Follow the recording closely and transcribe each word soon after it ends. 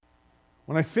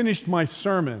When I finished my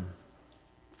sermon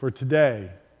for today,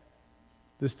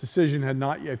 this decision had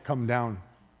not yet come down.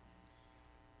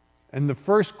 And the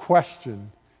first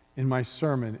question in my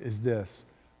sermon is this: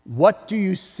 what do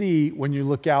you see when you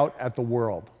look out at the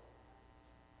world?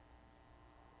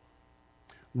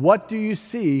 What do you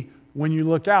see when you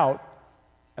look out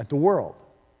at the world?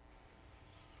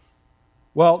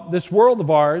 Well, this world of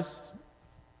ours,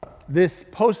 this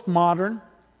postmodern,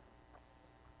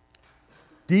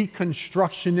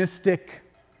 deconstructionistic,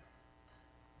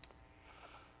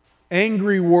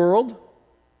 angry world,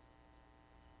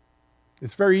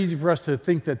 it's very easy for us to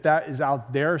think that that is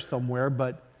out there somewhere,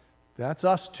 but that's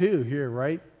us too here,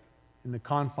 right? In the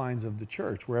confines of the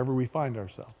church, wherever we find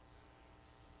ourselves.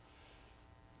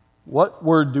 What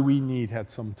word do we need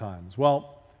at some times?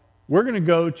 Well, we're going to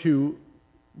go to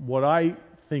what I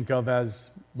think of as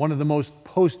one of the most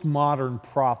postmodern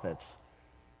prophets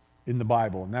in the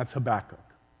Bible, and that's Habakkuk.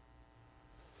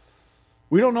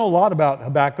 We don't know a lot about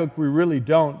Habakkuk, we really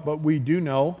don't, but we do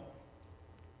know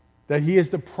that he is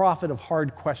the prophet of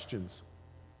hard questions.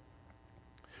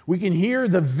 We can hear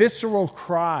the visceral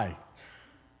cry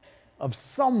of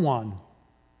someone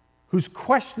who's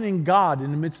questioning God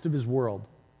in the midst of his world.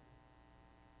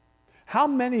 How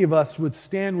many of us would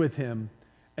stand with him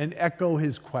and echo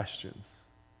his questions?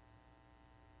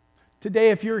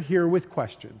 Today, if you're here with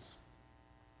questions,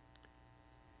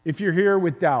 if you're here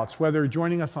with doubts, whether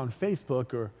joining us on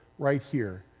Facebook or right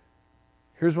here,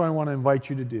 here's what I want to invite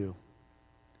you to do.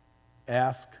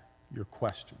 Ask your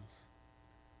questions.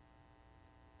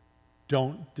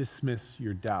 Don't dismiss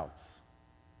your doubts.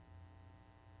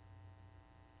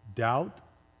 Doubt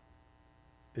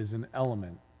is an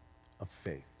element of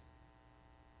faith.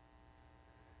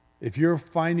 If you're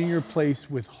finding your place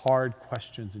with hard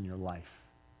questions in your life,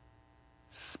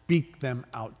 speak them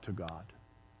out to God.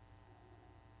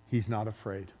 He's not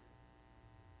afraid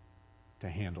to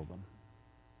handle them.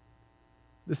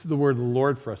 This is the word of the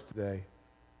Lord for us today.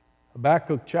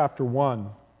 Habakkuk chapter 1,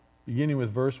 beginning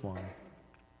with verse 1.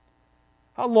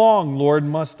 How long, Lord,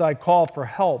 must I call for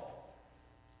help,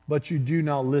 but you do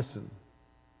not listen?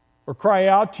 Or cry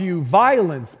out to you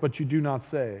violence, but you do not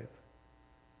save?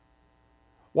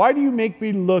 Why do you make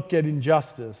me look at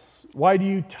injustice? Why do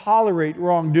you tolerate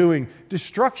wrongdoing?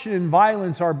 Destruction and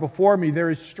violence are before me. There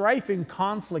is strife and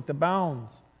conflict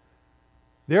abounds.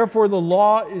 Therefore the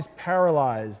law is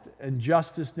paralyzed, and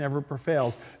justice never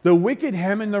prevails. The wicked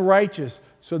hem in the righteous,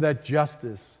 so that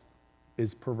justice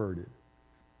is perverted.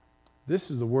 This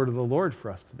is the word of the Lord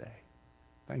for us today.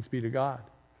 Thanks be to God.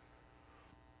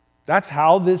 That's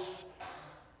how this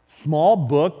small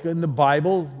book in the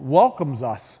Bible welcomes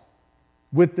us,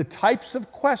 with the types of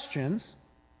questions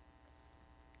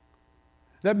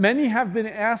that many have been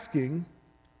asking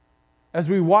as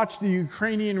we watch the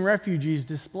Ukrainian refugees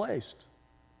displaced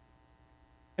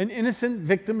and innocent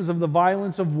victims of the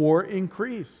violence of war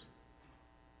increase.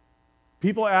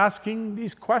 People asking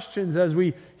these questions as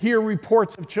we hear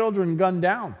reports of children gunned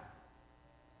down.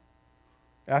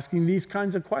 Asking these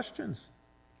kinds of questions.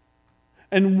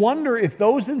 And wonder if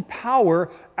those in power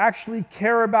actually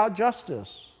care about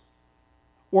justice,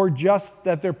 or just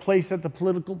that their place at the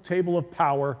political table of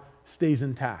power stays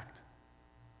intact.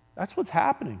 That's what's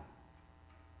happening.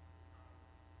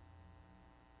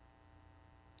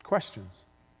 Questions.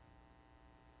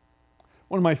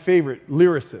 One of my favorite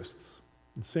lyricists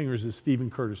and singers is Stephen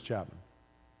Curtis Chapman.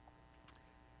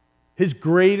 His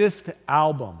greatest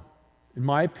album, in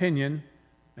my opinion,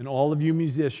 and all of you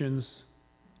musicians,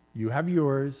 you have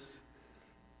yours,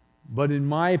 but in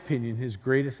my opinion, his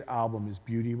greatest album is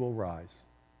Beauty Will Rise.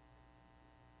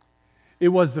 It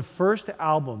was the first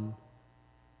album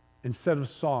and set of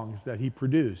songs that he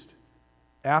produced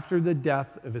after the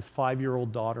death of his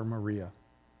 5-year-old daughter, Maria,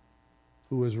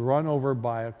 who was run over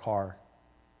by a car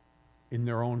in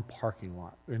their own parking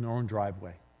lot, in their own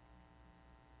driveway.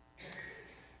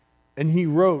 And he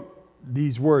wrote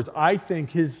these words. I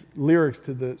think his lyrics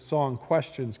to the song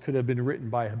Questions could have been written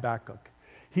by Habakkuk.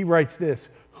 He writes this: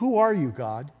 "Who are you,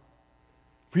 God?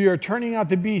 For you are turning out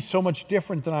to be so much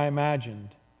different than I imagined.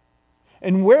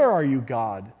 And where are you,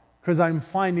 God? Because I'm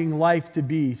finding life to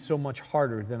be so much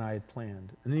harder than I had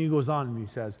planned." And then he goes on and he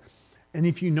says, "And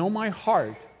if you know my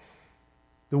heart,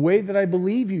 the way that I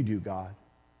believe you do, God,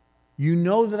 you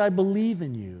know that I believe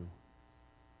in you.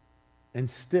 And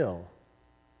still,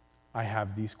 I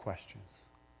have these questions."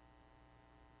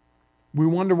 We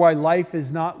wonder why life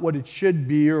is not what it should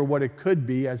be or what it could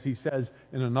be, as he says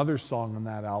in another song on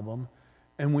that album.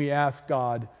 And we ask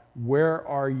God, where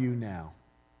are you now?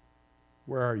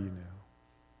 Where are you now?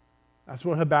 That's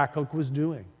what Habakkuk was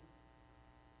doing.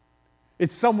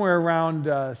 It's somewhere around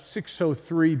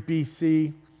 603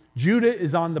 BC. Judah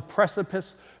is on the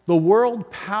precipice. The world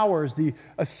powers, the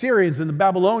Assyrians and the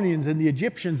Babylonians and the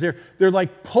Egyptians, they're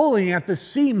like pulling at the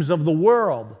seams of the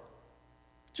world.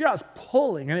 Just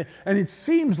pulling. And it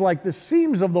seems like the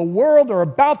seams of the world are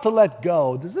about to let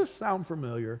go. Does this sound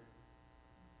familiar?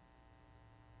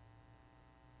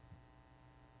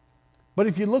 But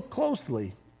if you look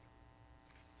closely,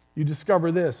 you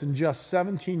discover this. In just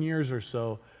 17 years or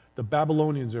so, the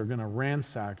Babylonians are going to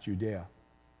ransack Judea,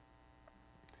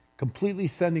 completely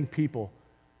sending people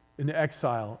into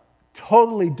exile,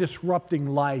 totally disrupting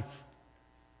life,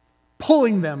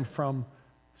 pulling them from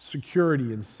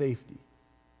security and safety.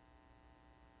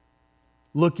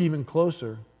 Look even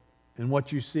closer, and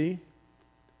what you see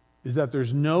is that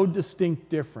there's no distinct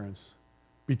difference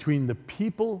between the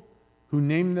people who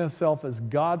name themselves as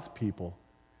God's people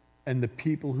and the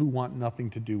people who want nothing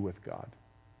to do with God.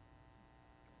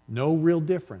 No real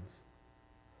difference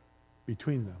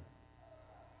between them.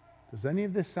 Does any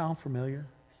of this sound familiar?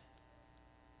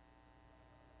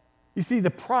 You see,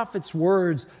 the prophet's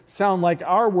words sound like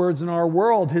our words in our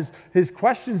world. His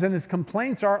questions and his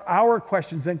complaints are our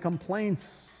questions and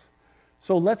complaints.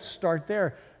 So let's start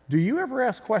there. Do you ever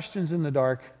ask questions in the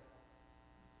dark?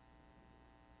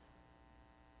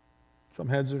 Some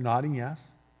heads are nodding yes.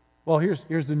 Well,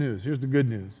 here's the news. Here's the good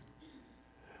news.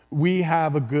 We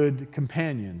have a good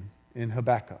companion in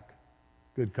Habakkuk.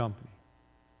 Good company.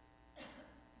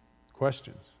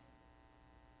 Questions.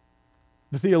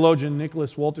 The theologian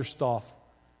Nicholas Wolterstorff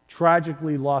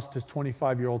tragically lost his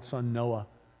 25-year-old son Noah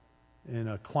in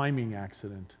a climbing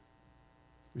accident.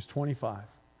 He was 25.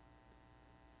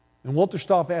 And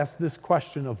Wolterstorff asked this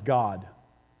question of God.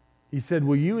 He said,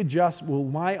 will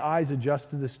my eyes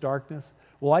adjust to this darkness?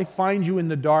 Will I find you in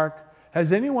the dark?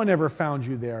 Has anyone ever found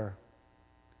you there?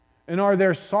 And are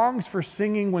there songs for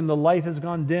singing when the light has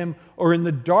gone dim? Or in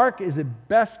the dark, is it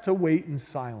best to wait in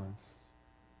silence?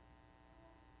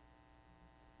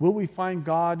 Will we find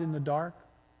God in the dark?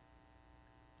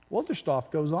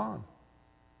 Wolterstorff goes on.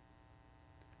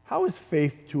 How is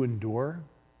faith to endure,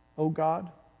 O God,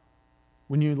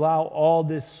 when you allow all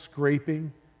this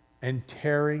scraping and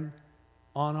tearing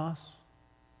on us?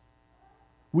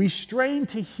 We strain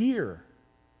to hear,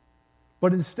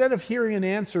 but instead of hearing an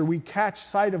answer, we catch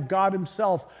sight of God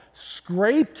himself,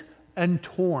 scraped and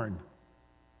torn.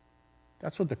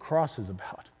 That's what the cross is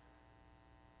about.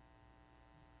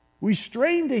 We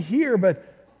strain to hear,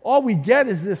 but all we get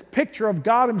is this picture of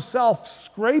God himself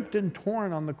scraped and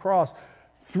torn on the cross.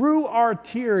 Through our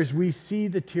tears, we see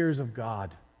the tears of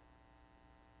God.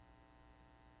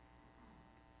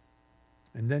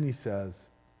 And then he says,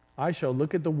 I shall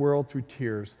look at the world through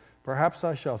tears. Perhaps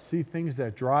I shall see things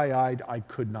that dry-eyed I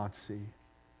could not see.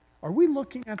 Are we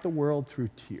looking at the world through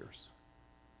tears?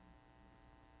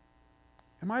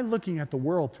 Am I looking at the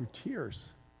world through tears?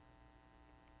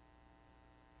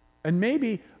 And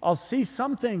maybe I'll see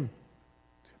something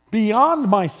beyond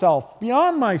myself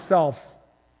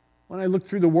when I look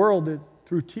through the world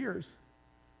through tears.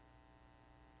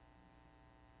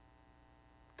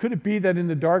 Could it be that in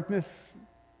the darkness,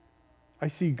 I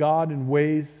see God in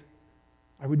ways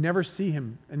I would never see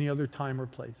him any other time or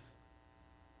place?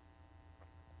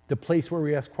 The place where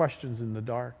we ask questions in the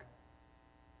dark.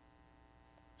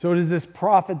 So it is this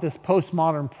prophet, this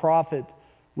postmodern prophet,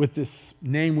 with this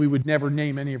name we would never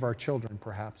name any of our children,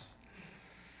 perhaps.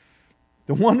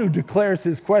 The one who declares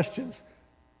his questions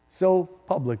so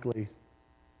publicly,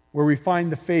 where we find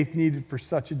the faith needed for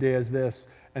such a day as this,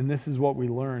 and this is what we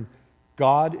learn.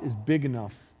 God is big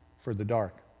enough for the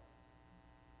dark.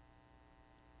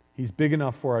 He's big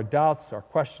enough for our doubts, our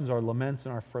questions, our laments,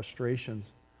 and our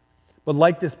frustrations. But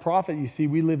like this prophet, you see,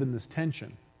 we live in this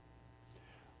tension.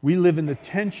 We live in the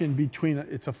tension between,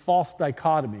 it's a false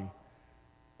dichotomy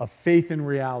of faith and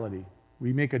reality.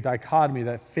 We make a dichotomy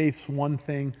that faith's one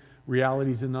thing,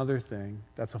 reality's another thing.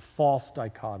 That's a false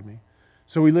dichotomy.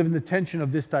 So we live in the tension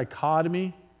of this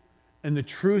dichotomy and the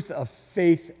truth of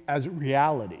faith as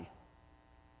reality.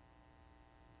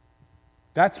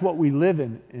 That's what we live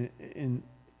in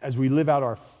as we live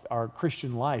out our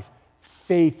Christian life.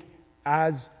 Faith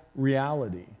as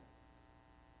reality.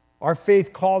 Our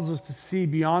faith calls us to see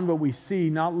beyond what we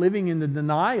see, not living in the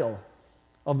denial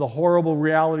of the horrible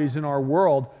realities in our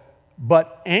world,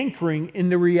 but anchoring in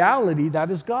the reality that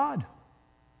is God.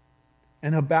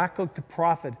 And Habakkuk the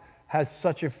prophet has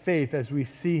such a faith as we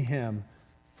see him,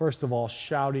 first of all,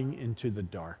 shouting into the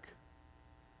dark.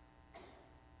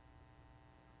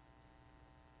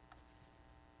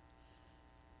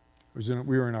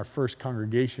 We were in our first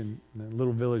congregation in a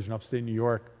little village in upstate New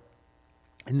York.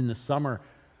 And in the summer,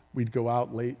 we'd go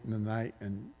out late in the night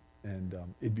and and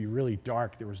it'd be really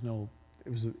dark. It was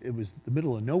the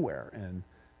middle of nowhere, and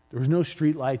there was no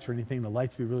street lights or anything. The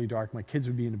lights would be really dark. My kids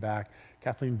would be in the back.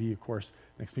 Kathleen would be, of course,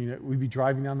 next to me. We'd be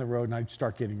driving down the road, and I'd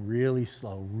start getting really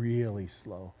slow.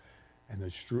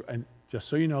 And just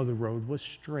so you know, the road was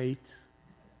straight,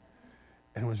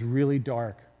 and it was really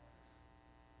dark.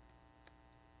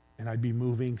 And I'd be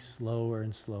moving slower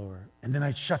and slower. And then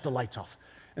I'd shut the lights off,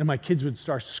 and my kids would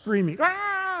start screaming,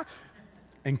 "Ah!"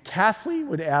 And Kathleen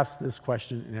would ask this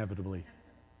question inevitably: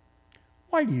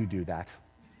 "Why do you do that?"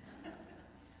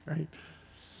 Right?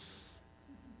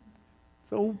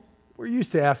 So we're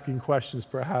used to asking questions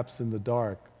perhaps in the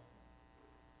dark,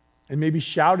 and maybe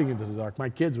shouting into the dark. My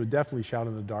kids would definitely shout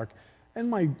in the dark,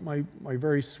 and my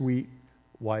very sweet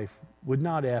wife would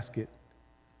not ask it,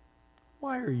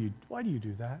 why do you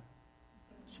do that?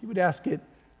 She would ask it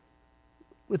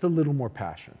with a little more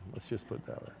passion. Let's just put it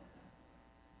that way.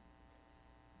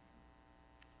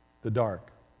 The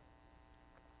dark.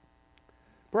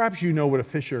 Perhaps you know what a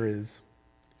fissure is.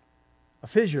 A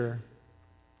fissure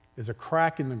is a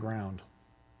crack in the ground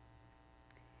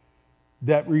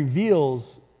that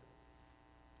reveals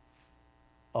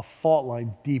a fault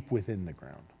line deep within the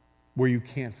ground where you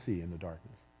can't see in the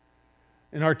darkness.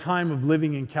 In our time of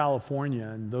living in California,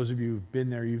 and those of you who've been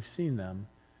there, you've seen them,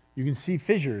 you can see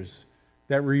fissures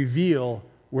that reveal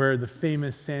where the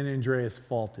famous San Andreas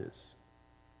Fault is.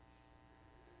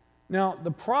 Now,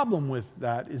 the problem with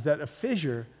that is that a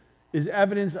fissure is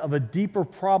evidence of a deeper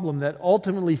problem that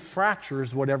ultimately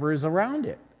fractures whatever is around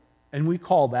it. And we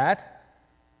call that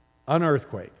an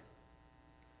earthquake.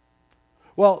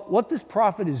 Well, what this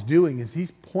prophet is doing is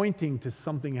he's pointing to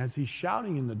something as he's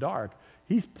shouting in the dark.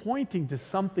 He's pointing to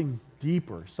something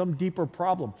deeper, some deeper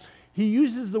problem. He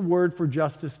uses the word for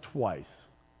justice twice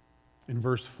in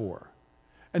verse 4.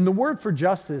 And the word for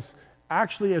justice,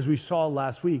 actually, as we saw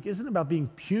last week, isn't about being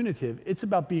punitive, it's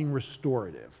about being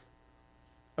restorative,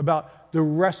 about the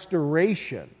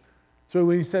restoration. So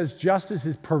when he says justice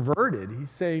is perverted,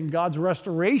 he's saying God's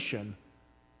restoration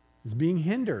is being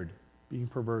hindered, being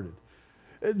perverted.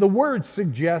 The word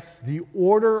suggests the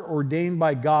order ordained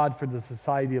by God for the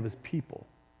society of his people.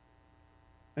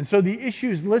 And so the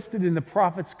issues listed in the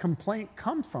prophet's complaint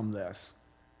come from this.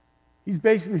 He's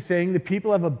basically saying the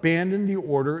people have abandoned the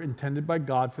order intended by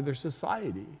God for their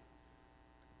society.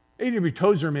 A.W.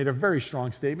 Tozer made a very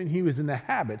strong statement. He was in the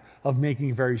habit of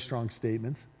making very strong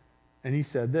statements. And he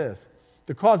said this: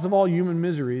 the cause of all human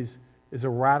miseries is a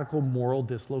radical moral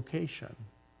dislocation.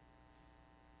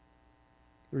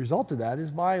 The result of that is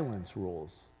violence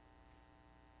rules.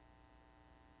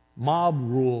 Mob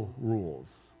rule rules.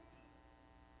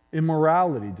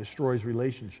 Immorality destroys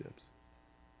relationships.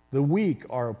 The weak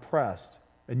are oppressed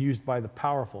and used by the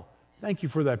powerful. Thank you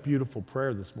for that beautiful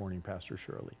prayer this morning, Pastor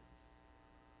Shirley.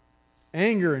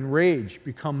 Anger and rage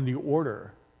become the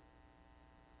order.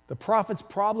 The prophet's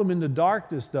problem in the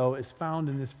darkness, though, is found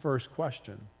in this first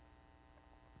question.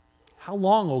 How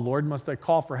long, O Lord, must I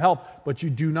call for help, but you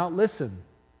do not listen?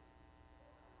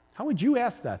 How would you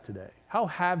ask that today? How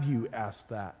have you asked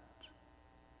that?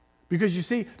 Because you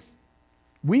see,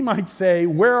 we might say,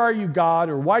 where are you, God?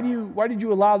 Or why did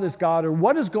you allow this, God? Or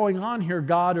what is going on here,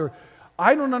 God? Or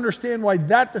I don't understand why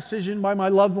that decision by my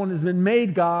loved one has been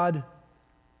made, God.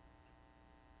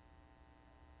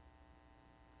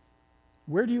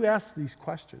 Where do you ask these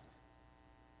questions?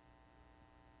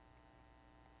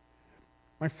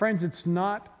 My friends, it's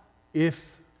not if,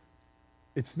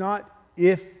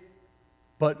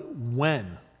 but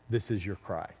when this is your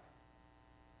cry.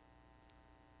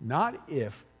 Not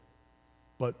if,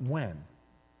 but when.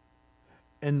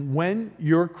 And when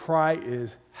your cry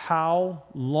is, how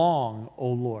long, O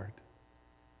Lord?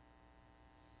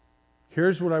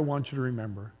 Here's what I want you to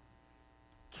remember.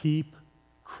 Keep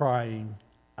crying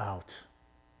out.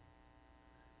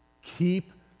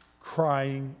 Keep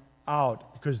crying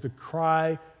out, because the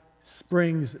cry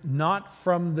springs not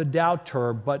from the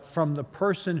doubter, but from the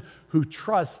person who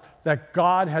trusts that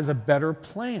God has a better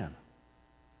plan.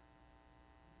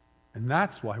 And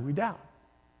that's why we doubt.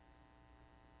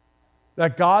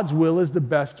 That God's will is the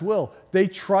best will. They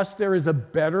trust there is a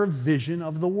better vision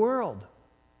of the world.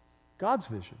 God's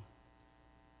vision.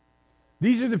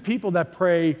 These are the people that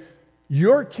pray,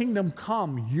 your kingdom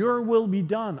come, your will be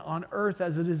done on earth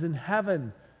as it is in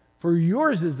heaven. For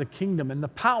yours is the kingdom and the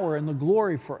power and the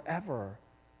glory forever.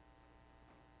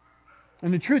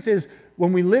 And the truth is,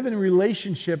 when we live in a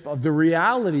relationship of the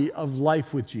reality of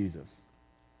life with Jesus,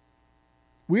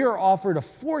 we are offered a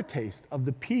foretaste of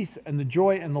the peace and the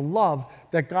joy and the love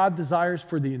that God desires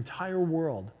for the entire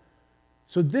world.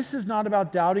 So this is not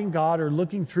about doubting God or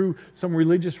looking through some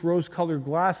religious rose-colored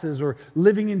glasses or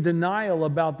living in denial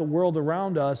about the world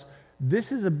around us.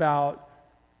 This is about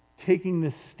taking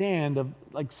this stand of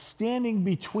like standing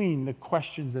between the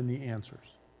questions and the answers.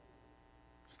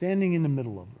 Standing in the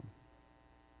middle of them.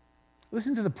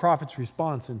 Listen to the prophet's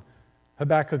response in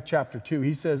Habakkuk chapter 2.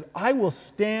 He says, I will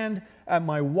stand at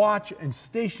my watch and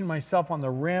station myself on the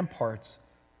ramparts.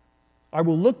 I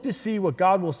will look to see what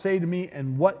God will say to me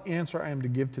and what answer I am to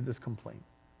give to this complaint.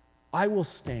 I will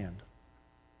stand.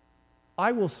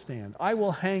 I will stand. I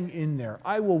will hang in there.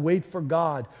 I will wait for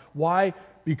God. Why?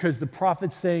 Because the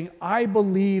prophet's saying, I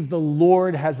believe the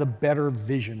Lord has a better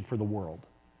vision for the world.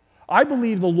 I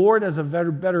believe the Lord has a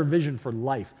better vision for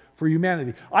life, for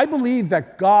humanity. I believe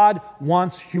that God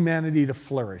wants humanity to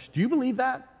flourish. Do you believe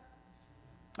that?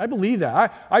 I believe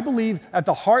that. I believe at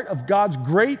the heart of God's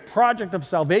great project of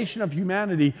salvation of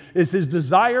humanity is his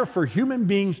desire for human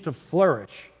beings to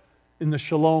flourish in the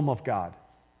shalom of God,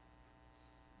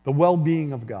 the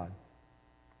well-being of God.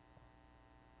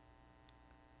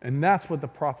 And that's what the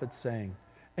prophet's saying.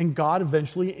 And God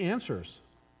eventually answers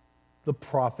the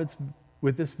prophets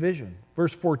with this vision.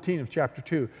 Verse 14 of chapter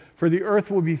 2, for the earth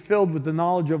will be filled with the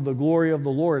knowledge of the glory of the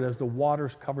Lord as the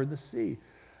waters cover the sea.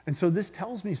 And so this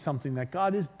tells me something, that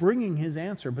God is bringing his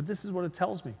answer. But this is what it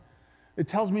tells me. It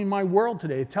tells me in my world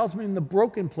today. It tells me in the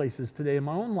broken places today in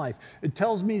my own life. It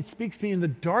speaks to me in the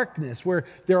darkness where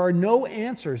there are no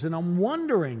answers. And I'm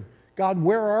wondering, God,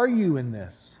 where are you in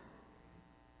this?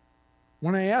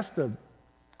 When I ask the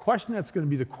question that's going to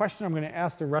be the question I'm going to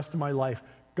ask the rest of my life,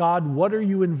 God, what are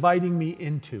you inviting me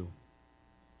into?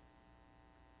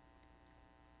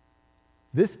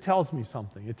 This tells me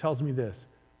something. It tells me this.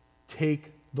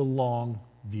 Take the long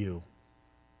view.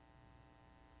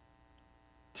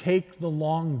 Take the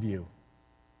long view.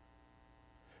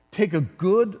 Take a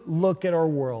good look at our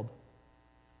world.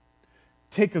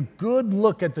 Take a good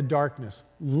look at the darkness.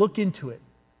 Look into it.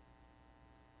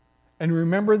 And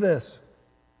remember this.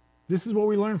 This is what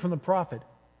we learned from the prophet.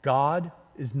 God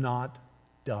is not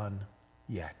done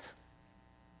yet.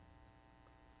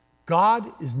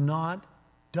 God is not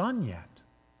done yet.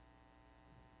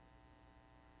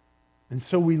 And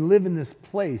so we live in this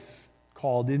place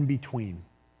called in between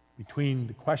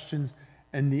the questions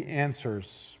and the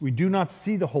answers. We do not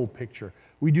see the whole picture.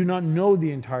 We do not know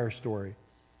the entire story.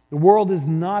 The world is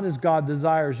not as God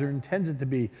desires or intends it to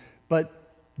be, but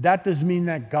that doesn't mean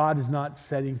that God is not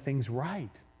setting things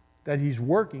right, that he's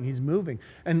working, he's moving.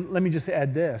 And let me just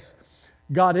add this.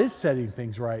 God is setting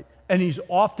things right, and he's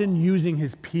often using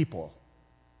his people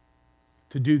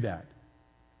to do that.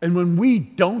 And when we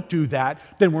don't do that,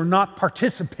 then we're not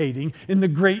participating in the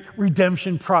great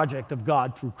redemption project of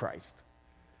God through Christ.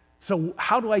 So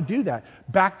how do I do that?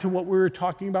 Back to what we were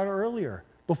talking about earlier,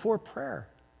 before prayer.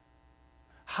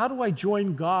 How do I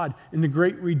join God in the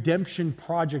great redemption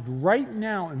project right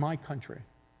now in my country,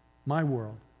 my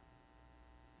world,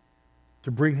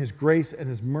 to bring his grace and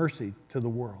his mercy to the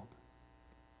world,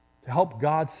 to help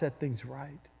God set things right?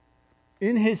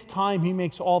 In his time, he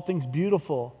makes all things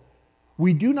beautiful.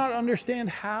 We do not understand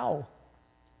how,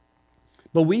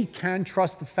 but we can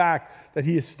trust the fact that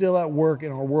he is still at work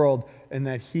in our world and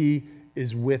that he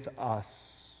is with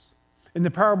us. In the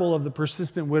parable of the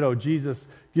persistent widow, Jesus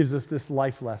gives us this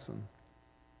life lesson.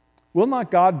 Will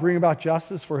not God bring about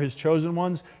justice for his chosen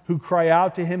ones who cry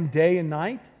out to him day and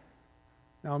night?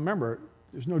 Now remember,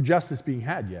 there's no justice being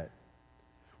had yet.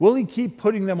 Will he keep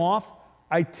putting them off?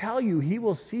 I tell you, he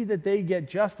will see that they get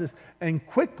justice and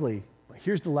quickly.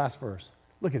 Here's the last verse.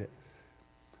 Look at it.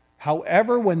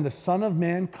 However, when the Son of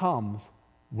Man comes,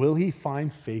 will he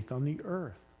find faith on the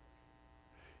earth?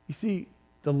 You see,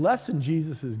 the lesson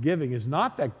Jesus is giving is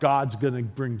not that God's going to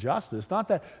bring justice, not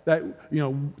that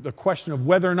the question of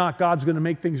whether or not God's going to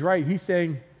make things right. He's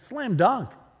saying, slam dunk.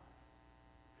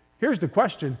 Here's the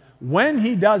question. When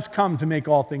he does come to make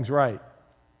all things right,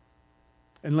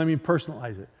 and let me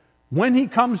personalize it. When he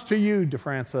comes to you,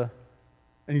 DeFranca,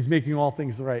 and he's making all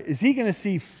things right, is he going to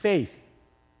see faith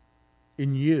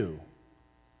in you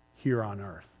here on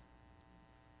earth?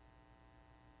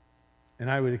 And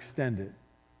I would extend it.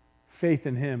 Faith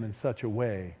in him in such a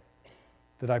way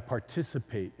that I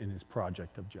participate in his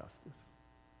project of justice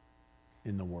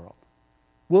in the world.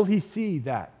 Will he see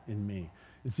that in me?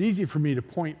 It's easy for me to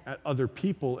point at other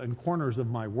people and corners of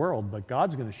my world, but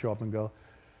God's going to show up and go,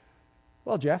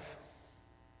 well, Jeff,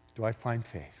 do I find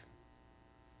faith?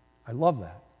 I love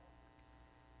that.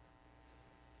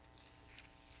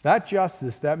 That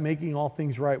justice, that making all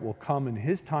things right, will come in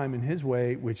his time, in his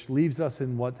way, which leaves us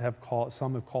in what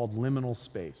some have called liminal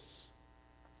space.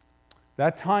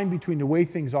 That time between the way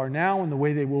things are now and the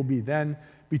way they will be then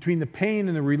between the pain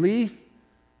and the relief,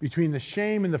 between the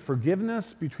shame and the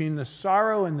forgiveness, between the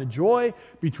sorrow and the joy,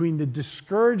 between the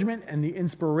discouragement and the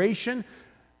inspiration,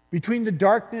 between the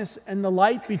darkness and the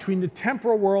light, between the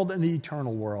temporal world and the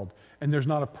eternal world. And there's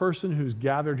not a person who's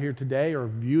gathered here today or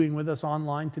viewing with us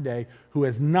online today who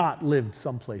has not lived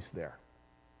someplace there.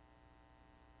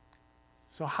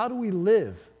 So how do we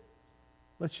live?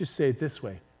 Let's just say it this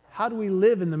way. How do we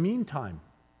live in the meantime?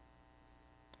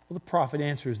 Well, the prophet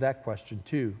answers that question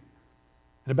too.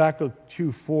 In Habakkuk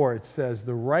 2:4, it says,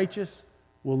 the righteous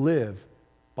will live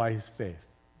by his faith.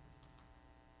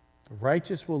 The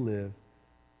righteous will live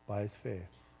by his faith.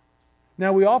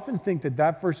 Now, we often think that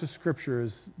that verse of Scripture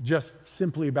is just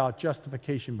simply about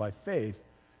justification by faith,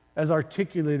 as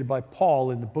articulated by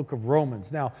Paul in the book of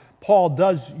Romans. Now, Paul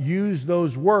does use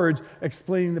those words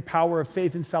explaining the power of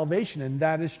faith and salvation, and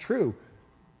that is true.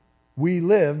 We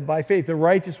live by faith. The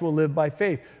righteous will live by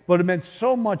faith. But it meant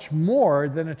so much more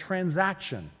than a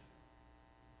transaction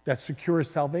that secures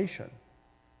salvation.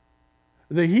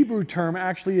 The Hebrew term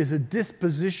actually is a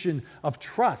disposition of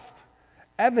trust,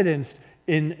 evidenced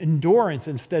in endurance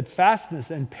and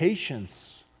steadfastness and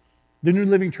patience. The New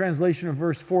Living Translation of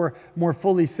verse 4 more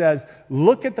fully says,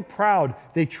 look at the proud.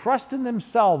 They trust in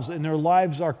themselves and their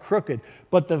lives are crooked.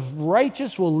 But the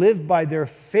righteous will live by their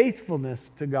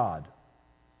faithfulness to God.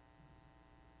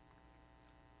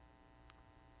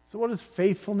 So what does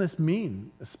faithfulness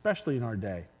mean, especially in our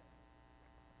day?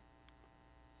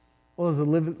 Well, as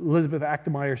Elizabeth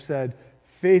Achtemeyer said,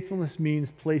 faithfulness means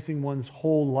placing one's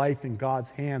whole life in God's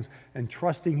hands and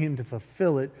trusting Him to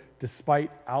fulfill it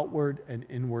despite outward and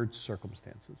inward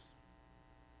circumstances.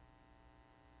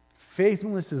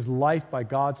 Faithfulness is life by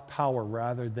God's power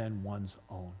rather than one's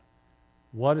own.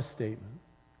 What a statement.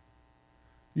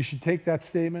 You should take that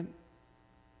statement,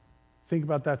 think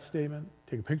about that statement,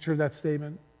 take a picture of that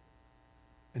statement,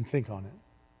 and think on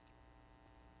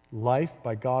it. Life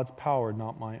by God's power,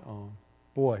 not my own.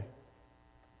 Boy.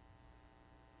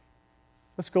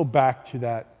 Let's go back to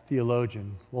that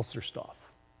theologian, Wilsterstoff.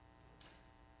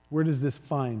 Where does this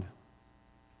find?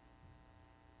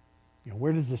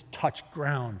 Where does this touch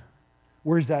ground?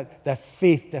 Where's that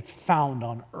faith that's found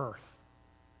on earth?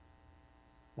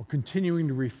 Well, continuing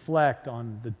to reflect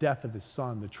on the death of his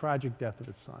son, the tragic death of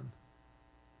his son.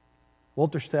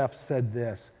 Wilsterstoff said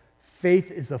this,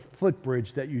 faith is a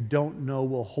footbridge that you don't know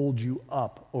will hold you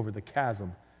up over the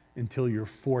chasm until you're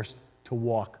forced to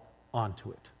walk onto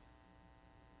it.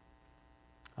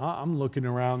 I'm looking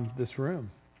around this room.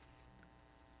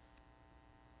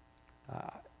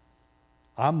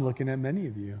 I'm looking at many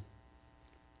of you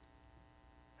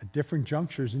at different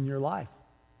junctures in your life.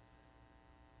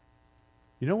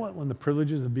 You know what one of the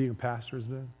privileges of being a pastor has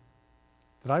been?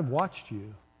 That I've watched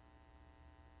you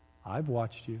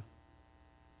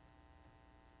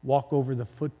walk over the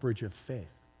footbridge of faith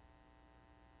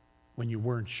when you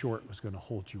weren't sure it was going to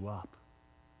hold you up.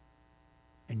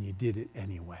 And you did it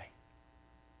anyway.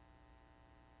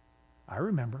 I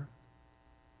remember.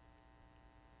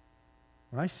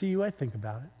 When I see you, I think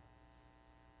about it.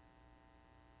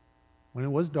 When it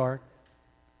was dark,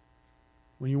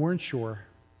 when you weren't sure,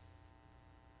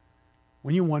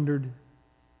 when you wondered,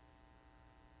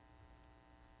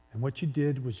 and what you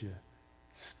did was you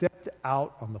stepped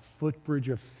out on the footbridge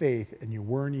of faith and you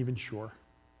weren't even sure.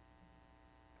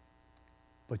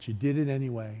 But you did it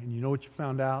anyway. And you know what you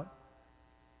found out?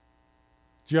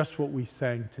 Just what we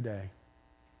sang today.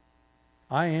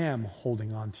 I am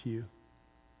holding on to you.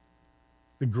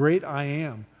 The great I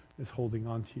am is holding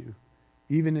on to you,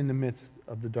 even in the midst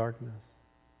of the darkness.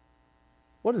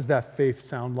 What does that faith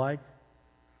sound like?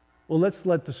 Well, let's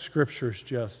let the Scriptures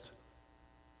just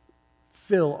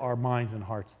fill our minds and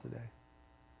hearts today.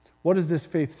 What does this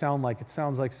faith sound like? It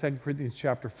sounds like 2 Corinthians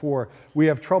chapter 4. We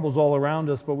have troubles all around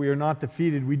us, but we are not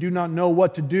defeated. We do not know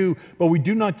what to do, but we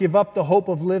do not give up the hope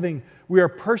of living. We are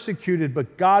persecuted,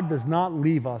 but God does not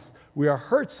leave us. We are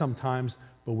hurt sometimes,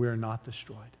 but we are not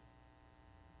destroyed.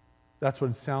 That's what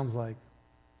it sounds like.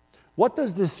 What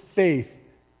does this faith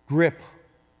grip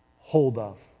hold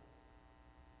of?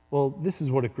 Well, this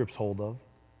is what it grips hold of.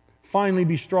 Finally,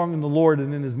 be strong in the Lord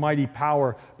and in His mighty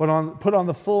power, but put on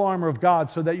the full armor of God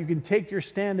so that you can take your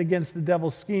stand against the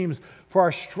devil's schemes. For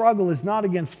our struggle is not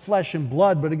against flesh and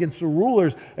blood, but against the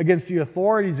rulers, against the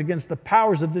authorities, against the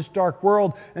powers of this dark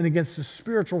world, and against the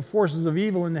spiritual forces of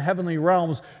evil in the heavenly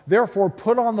realms. Therefore,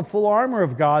 put on the full armor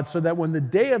of God so that when the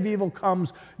day of evil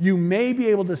comes, you may be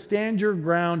able to stand your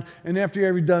ground, and after you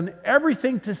have done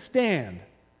everything to stand,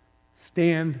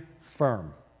 stand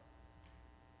firm.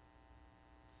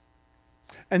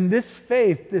 And this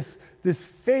faith,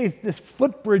 this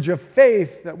footbridge of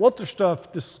faith that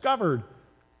Wilsterstoff discovered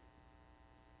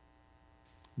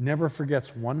never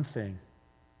forgets one thing.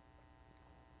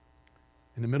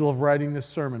 In the middle of writing this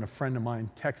sermon, a friend of mine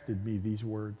texted me these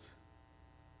words.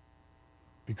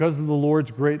 Because of the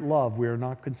Lord's great love, we are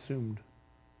not consumed,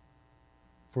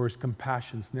 for his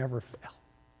compassions never fail.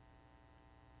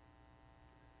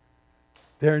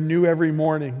 They're new every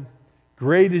morning.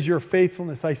 Great is your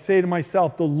faithfulness. I say to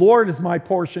myself, the Lord is my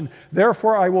portion.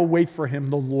 Therefore, I will wait for him.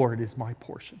 The Lord is my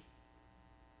portion.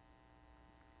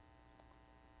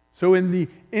 So in the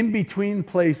in-between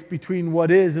place between what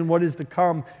is and what is to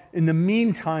come, in the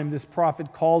meantime, this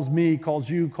prophet calls me, calls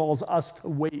you, calls us to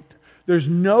wait. There's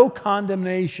no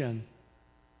condemnation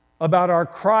about our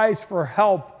cries for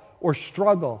help or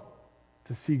struggle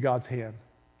to see God's hand.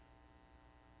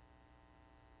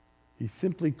 He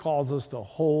simply calls us to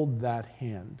hold that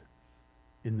hand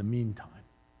in the meantime.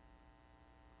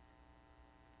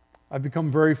 I've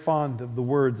become very fond of the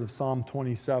words of Psalm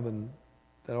 27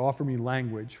 that offer me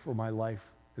language for my life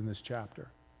in this chapter.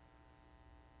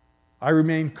 I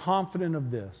remain confident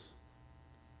of this.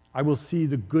 I will see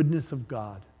the goodness of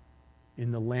God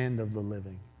in the land of the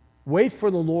living. Wait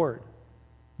for the Lord.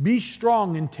 Be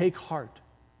strong and take heart.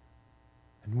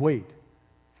 And wait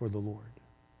for the Lord.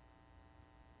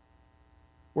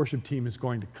 Worship team is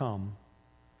going to come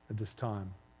at this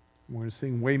time. We're going to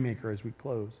sing Waymaker as we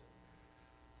close.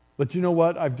 But you know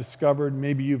what I've discovered?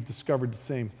 Maybe you've discovered the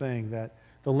same thing, that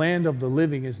the land of the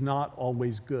living is not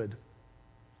always good.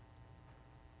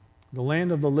 The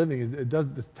land of the living,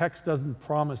 the text doesn't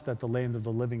promise that the land of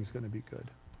the living is going to be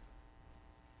good.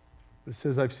 But it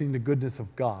says, I've seen the goodness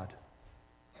of God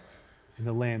in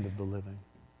the land of the living.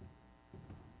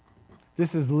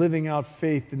 This is living out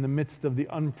faith in the midst of the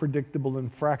unpredictable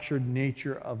and fractured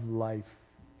nature of life.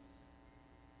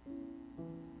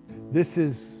 This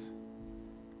is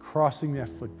crossing that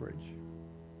footbridge.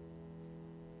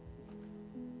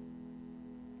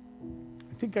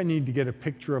 I think I need to get a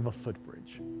picture of a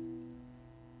footbridge.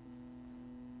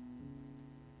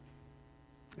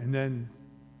 And then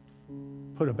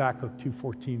put Habakkuk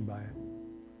 2:14 by it.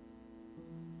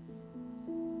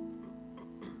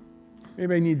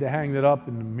 Maybe I need to hang that up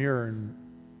in the mirror in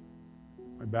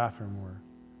my bathroom, or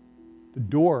the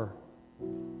door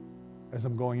as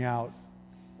I'm going out,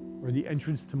 or the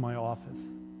entrance to my office.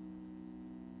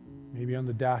 Maybe on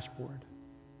the dashboard.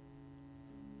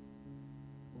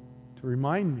 To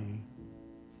remind me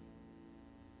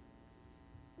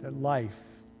that life,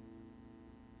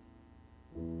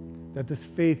 that this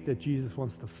faith that Jesus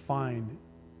wants to find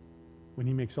when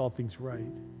he makes all things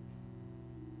right,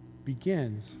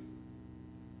 begins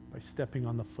by stepping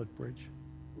on the footbridge,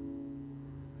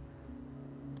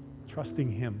 trusting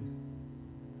him,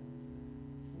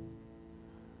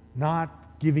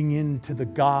 not giving in to the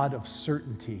God of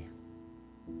certainty.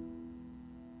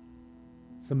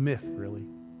 It's a myth, really.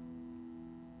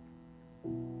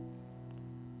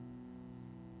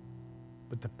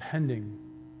 But depending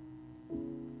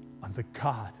on the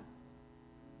God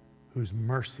whose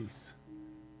mercies,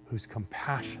 whose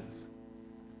compassions,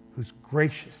 whose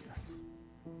graciousness,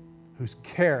 whose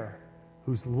care,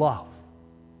 whose love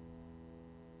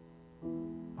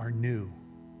are new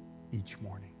each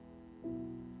morning.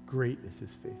 Great is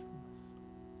his faithfulness.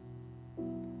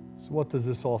 So what does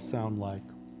this all sound like?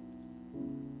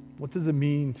 What does it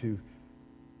mean to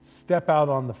step out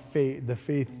on the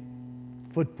faith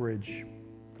footbridge,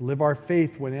 to live our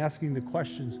faith when asking the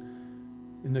questions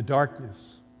in the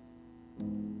darkness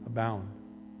abound?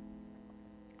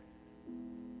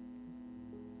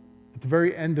 At the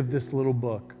very end of this little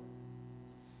book,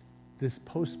 this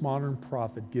postmodern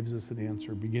prophet gives us an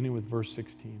answer, beginning with verse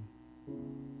 16.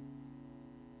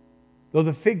 Though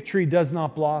the fig tree does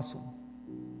not blossom,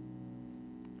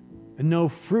 and no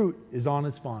fruit is on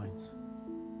its vines,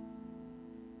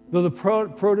 though the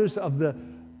produce of the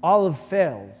olive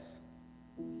fails,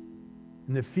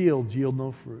 and the fields yield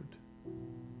no fruit,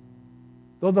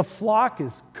 though the flock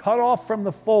is cut off from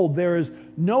the fold, there is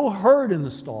no herd in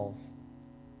the stalls,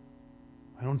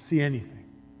 I don't see anything.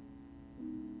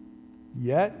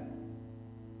 Yet,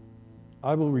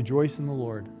 I will rejoice in the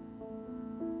Lord.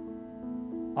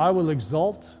 I will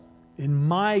exult in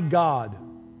my God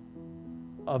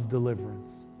of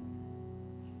deliverance.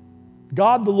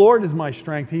 God the Lord is my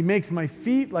strength. He makes my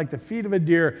feet like the feet of a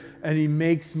deer, and he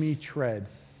makes me tread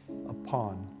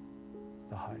upon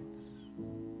the heights.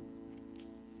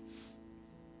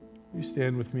 Will you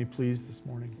stand with me, please, this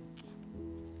morning?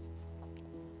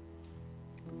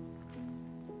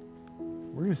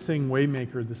 We're going to sing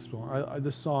Waymaker this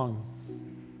song.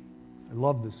 I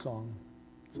love this song.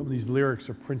 Some of these lyrics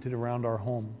are printed around our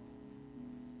home.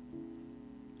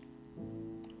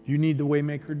 Do you need the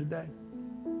Waymaker today?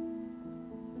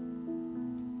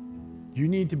 You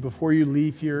need to, before you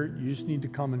leave here, you just need to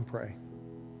come and pray.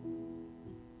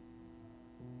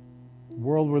 The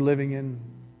world we're living in,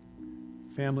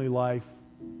 family life,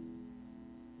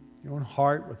 your own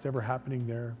heart, what's ever happening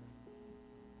there.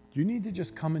 You need to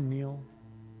just come and kneel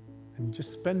and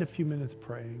just spend a few minutes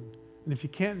praying. And if you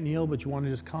can't kneel, but you want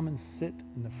to just come and sit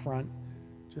in the front,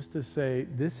 just to say,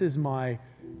 this is my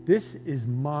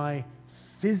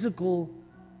physical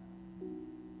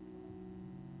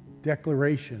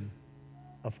declaration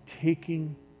of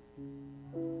taking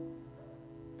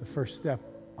the first step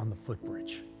on the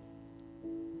footbridge. If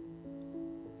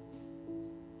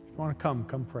you want to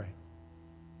come pray.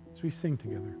 As we sing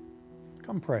together,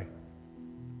 come pray.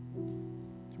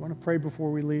 If you want to pray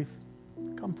before we leave,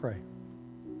 come pray.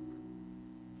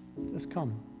 Just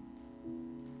come.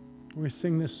 When we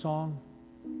sing this song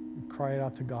and cry it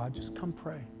out to God, just come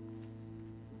pray.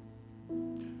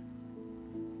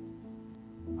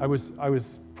 I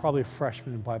was probably a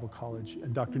freshman in Bible college,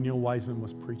 and Dr. Neil Wiseman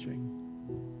was preaching,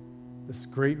 this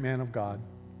great man of God.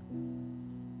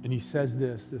 And he says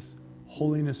this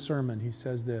holiness sermon, he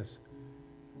says this: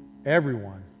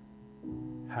 everyone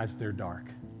has their dark.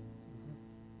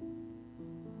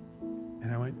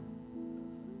 And I went,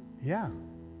 yeah.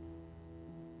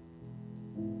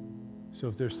 So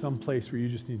if there's some place where you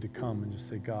just need to come and just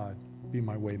say, God, be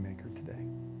my way maker today,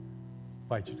 I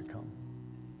invite you to come.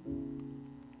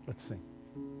 Let's sing.